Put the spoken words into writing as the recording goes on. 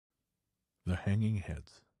The Hanging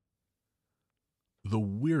Heads. The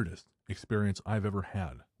weirdest experience I've ever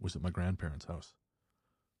had was at my grandparents' house.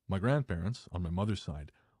 My grandparents, on my mother's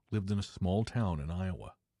side, lived in a small town in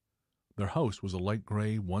Iowa. Their house was a light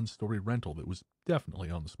gray, one-story rental that was definitely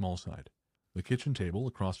on the small side. The kitchen table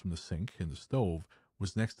across from the sink and the stove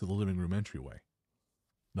was next to the living room entryway.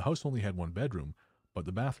 The house only had one bedroom, but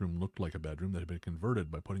the bathroom looked like a bedroom that had been converted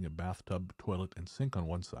by putting a bathtub, toilet, and sink on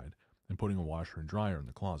one side and putting a washer and dryer in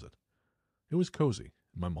the closet. It was cozy,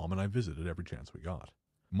 and my mom and I visited every chance we got.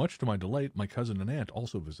 Much to my delight, my cousin and aunt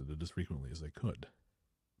also visited as frequently as they could.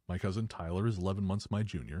 My cousin Tyler is 11 months my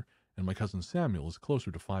junior, and my cousin Samuel is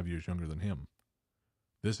closer to 5 years younger than him.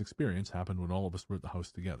 This experience happened when all of us were at the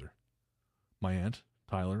house together. My aunt,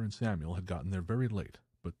 Tyler, and Samuel had gotten there very late,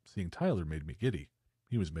 but seeing Tyler made me giddy.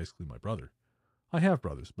 He was basically my brother. I have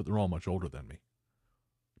brothers, but they're all much older than me.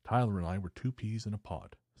 Tyler and I were two peas in a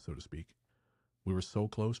pod, so to speak. We were so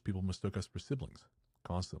close people mistook us for siblings,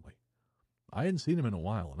 constantly. I hadn't seen him in a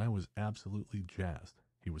while, and I was absolutely jazzed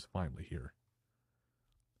he was finally here.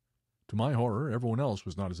 To my horror, everyone else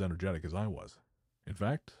was not as energetic as I was. In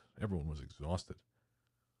fact, everyone was exhausted.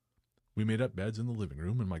 We made up beds in the living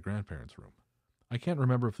room and my grandparents' room. I can't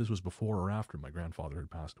remember if this was before or after my grandfather had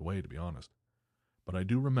passed away, to be honest, but I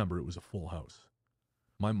do remember it was a full house.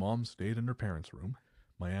 My mom stayed in her parents' room.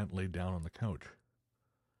 My aunt laid down on the couch.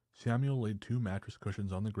 Samuel laid 2 mattress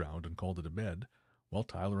cushions on the ground and called it a bed, while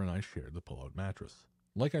Tyler and I shared the pull-out mattress.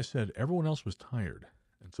 Like I said, everyone else was tired,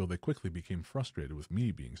 and so they quickly became frustrated with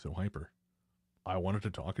me being so hyper. I wanted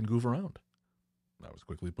to talk and goof around. I was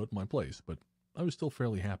quickly put in my place, but I was still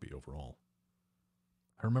fairly happy overall.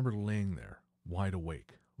 I remember laying there, wide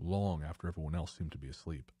awake, long after everyone else seemed to be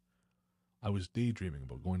asleep. I was daydreaming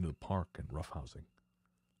about going to the park and roughhousing.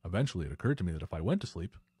 Eventually it occurred to me that if I went to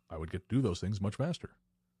sleep, I would get to do those things much faster.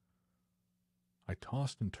 I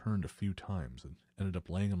tossed and turned a few times and ended up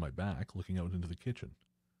laying on my back looking out into the kitchen.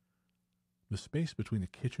 The space between the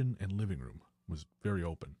kitchen and living room was very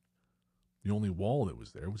open. The only wall that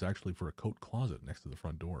was there was actually for a coat closet next to the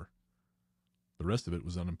front door. The rest of it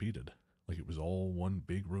was unimpeded, like it was all one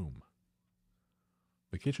big room.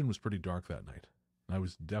 The kitchen was pretty dark that night, and I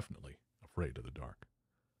was definitely afraid of the dark.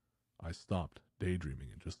 I stopped daydreaming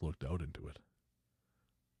and just looked out into it.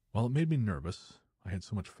 While it made me nervous, I had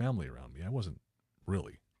so much family around me, I wasn't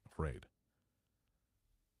really afraid.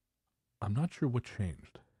 I'm not sure what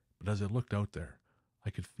changed, but as I looked out there, I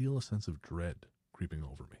could feel a sense of dread creeping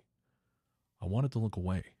over me. I wanted to look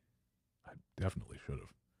away. I definitely should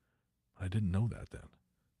have, but I didn't know that then.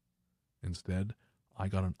 Instead, I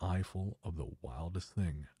got an eyeful of the wildest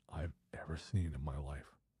thing I've ever seen in my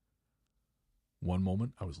life. One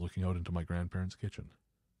moment, I was looking out into my grandparents' kitchen.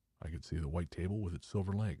 I could see the white table with its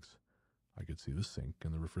silver legs. I could see the sink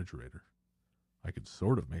and the refrigerator. I could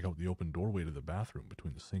sort of make out the open doorway to the bathroom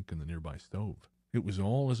between the sink and the nearby stove. It was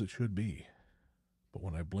all as it should be. But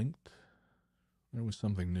when I blinked, there was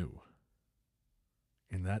something new.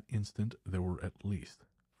 In that instant, there were at least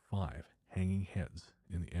 5 hanging heads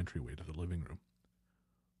in the entryway to the living room.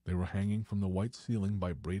 They were hanging from the white ceiling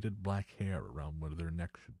by braided black hair around where their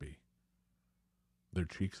necks should be. Their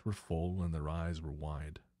cheeks were full and their eyes were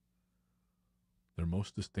wide. Their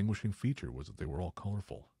most distinguishing feature was that they were all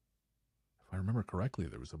colorful. If I remember correctly,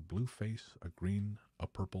 there was a blue face, a green, a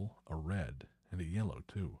purple, a red, and a yellow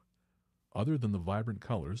too. Other than the vibrant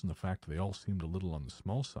colors and the fact they all seemed a little on the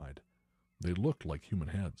small side, they looked like human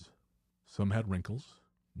heads. Some had wrinkles,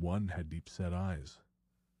 one had deep-set eyes.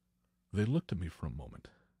 They looked at me for a moment,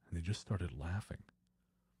 and they just started laughing.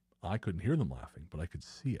 I couldn't hear them laughing, but I could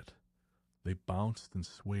see it. They bounced and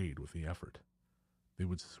swayed with the effort. They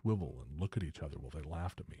would swivel and look at each other while they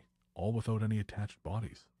laughed at me, all without any attached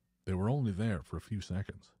bodies. They were only there for a few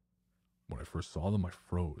seconds. When I first saw them, I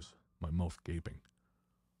froze, my mouth gaping.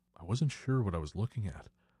 I wasn't sure what I was looking at,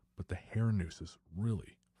 but the hair nooses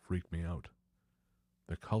really freaked me out.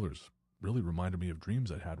 Their colors really reminded me of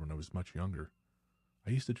dreams I'd had when I was much younger. I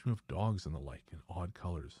used to dream of dogs and the like in odd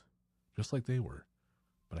colors, just like they were,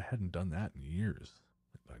 but I hadn't done that in years.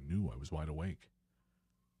 I knew I was wide awake.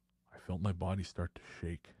 I felt my body start to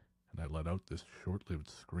shake, and I let out this short-lived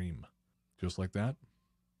scream. Just like that,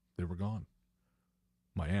 they were gone.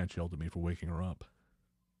 My aunt yelled at me for waking her up.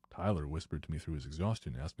 Tyler whispered to me through his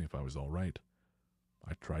exhaustion and asked me if I was all right.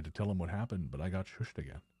 I tried to tell him what happened, but I got shushed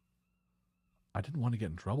again. I didn't want to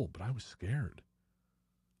get in trouble, but I was scared.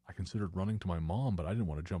 I considered running to my mom, but I didn't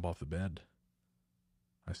want to jump off the bed.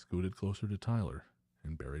 I scooted closer to Tyler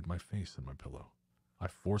and buried my face in my pillow. I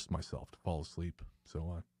forced myself to fall asleep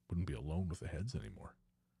so I wouldn't be alone with the heads anymore.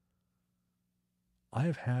 I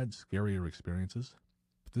have had scarier experiences,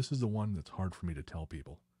 but this is the one that's hard for me to tell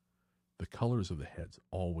people. The colors of the heads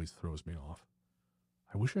always throws me off.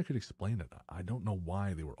 I wish I could explain it. I don't know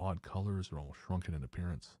why they were odd colors or almost shrunken in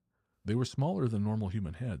appearance. They were smaller than normal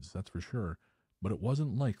human heads, that's for sure, but it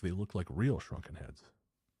wasn't like they looked like real shrunken heads.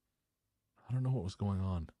 I don't know what was going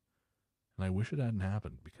on, and I wish it hadn't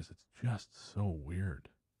happened because it's just so weird.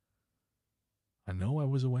 I know I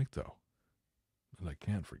was awake, though, and I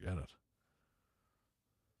can't forget it.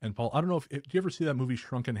 And Paul, I don't know if do you ever see that movie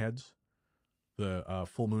Shrunken Heads, the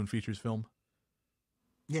FullMoonFeatures film?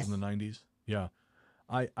 Yes. From the 90s? Yeah.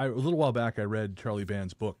 I a little while back, I read Charlie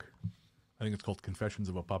Band's book. I think it's called Confessions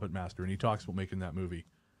of a Puppet Master, and he talks about making that movie.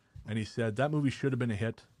 And he said that movie should have been a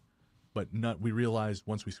hit, but we realized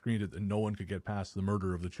once we screened it that no one could get past the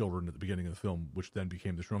murder of the children at the beginning of the film, which then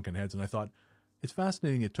became the Shrunken Heads. And I thought, it's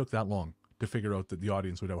fascinating it took that long to figure out that the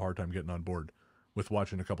audience would have a hard time getting on board with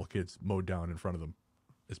watching a couple of kids mowed down in front of them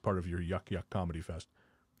as part of your yuck yuck comedy fest.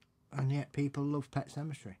 And yet people love Pet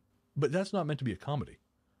Sematary. But that's not meant to be a comedy.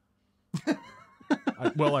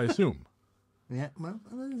 I assume. Yeah, well,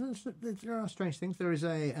 there are strange things. There is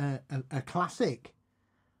a classic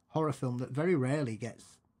horror film that very rarely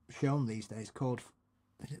gets shown these days called,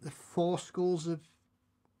 is it The Four Schools of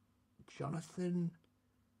Jonathan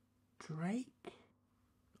Drake?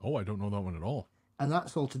 Oh, I don't know that one at all. And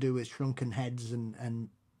that's all to do with shrunken heads and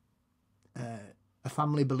a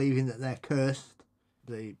family believing that they're cursed.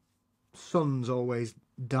 The sons always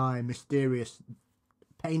die mysterious,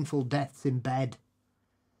 painful deaths in bed.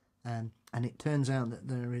 And it turns out that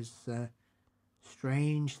there is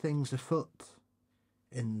strange things afoot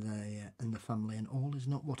in the family, and all is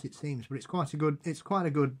not what it seems. But it's quite a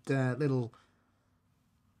good little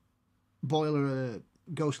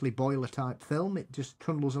ghostly boiler type film. It just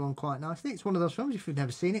trundles along quite nicely. It's one of those films, if you've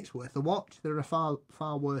never seen it, it's worth a watch. There are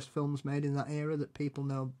far worse films made in that era that people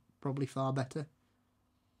know probably far better.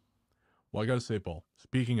 Well, I got to say, Paul,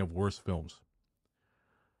 speaking of worse films,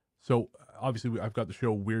 so obviously I've got the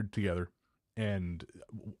show Weird together, and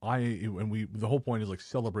the whole point is like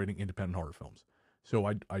celebrating independent horror films. So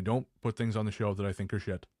I don't put things on the show that I think are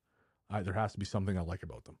shit. There has to be something I like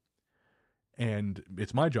about them. And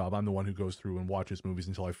it's my job. I'm the one who goes through and watches movies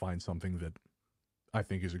until I find something that I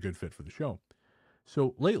think is a good fit for the show.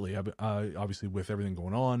 So lately, obviously with everything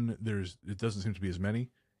going on, it doesn't seem to be as many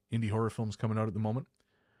indie horror films coming out at the moment.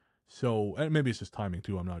 So, and maybe it's just timing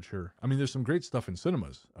too, I'm not sure. I mean, there's some great stuff in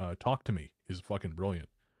cinemas. Talk to Me is fucking brilliant.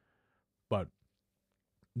 But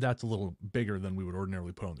that's a little bigger than we would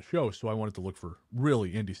ordinarily put on the show, so I wanted to look for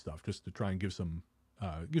really indie stuff just to try and give some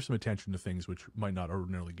attention to things which might not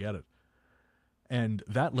ordinarily get it. And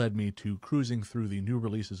that led me to cruising through the new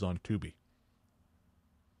releases on Tubi.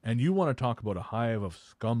 And you want to talk about a hive of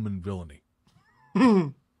scum and villainy.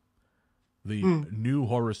 The new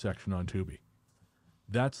horror section on Tubi.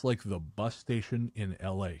 That's like the bus station in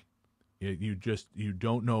LA. You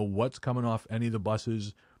don't know what's coming off any of the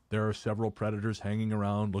buses. There are several predators hanging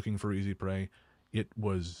around looking for easy prey. It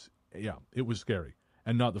was scary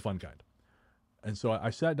and not the fun kind. And so I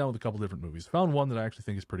sat down with a couple different movies. Found one that I actually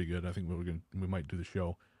think is pretty good. I think we might do the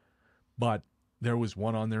show. But there was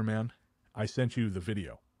one on there, man. I sent you the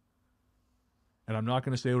video. And I'm not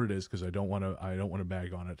going to say what it is because I don't want to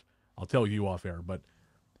bag on it. I'll tell you off air, but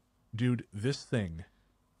dude, this thing,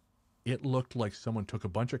 it looked like someone took a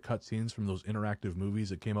bunch of cutscenes from those interactive movies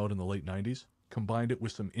that came out in the late 90s, combined it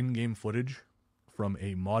with some in-game footage from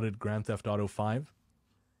a modded Grand Theft Auto 5,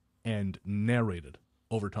 and narrated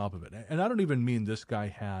over top of it. And I don't even mean this guy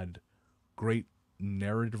had great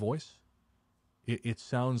narrative voice. It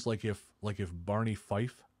sounds like if Barney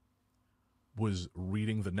Fife was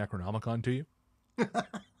reading the Necronomicon to you.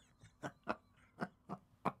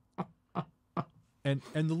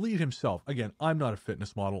 And the lead himself, again, I'm not a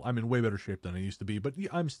fitness model. I'm in way better shape than I used to be, but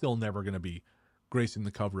I'm still never going to be gracing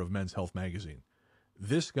the cover of Men's Health magazine.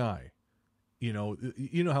 This guy, you know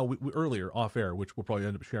how we earlier off air, which we'll probably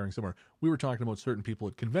end up sharing somewhere, we were talking about certain people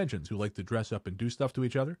at conventions who like to dress up and do stuff to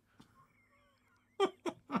each other.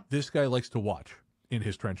 This guy likes to watch in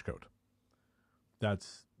his trench coat.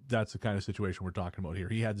 That's the kind of situation we're talking about here.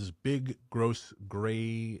 He had this big, gross,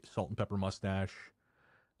 gray salt and pepper mustache.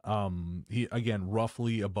 He, again,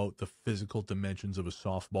 roughly about the physical dimensions of a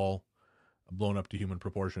softball, blown up to human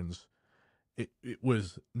proportions. It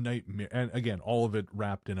was nightmare. And again, all of it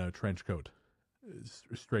wrapped in a trench coat,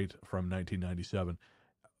 straight from 1997.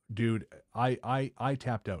 Dude, I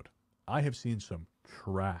tapped out. I have seen some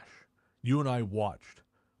trash. You and I watched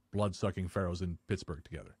Blood-Sucking Pharaohs in Pittsburgh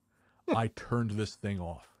together. I turned this thing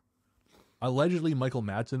off. Allegedly, Michael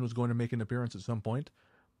Madsen was going to make an appearance at some point,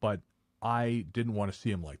 but I didn't want to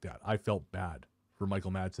see him like that. I felt bad for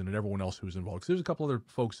Michael Madsen and everyone else who was involved. 'Cause there's a couple other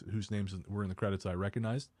folks whose names were in the credits I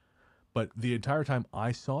recognized, But the entire time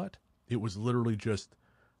I saw it, it was literally just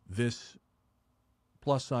this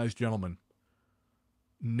plus-sized gentleman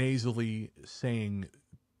nasally saying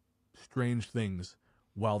strange things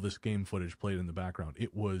while this game footage played in the background.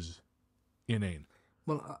 It was inane.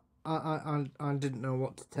 Well, I didn't know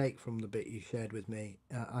what to take from the bit you shared with me.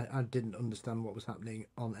 I didn't understand what was happening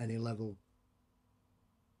on any level.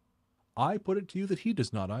 I put it to you that he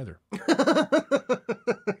does not either.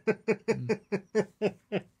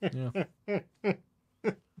 Yeah.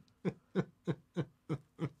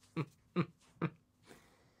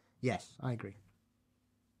 Yes, I agree.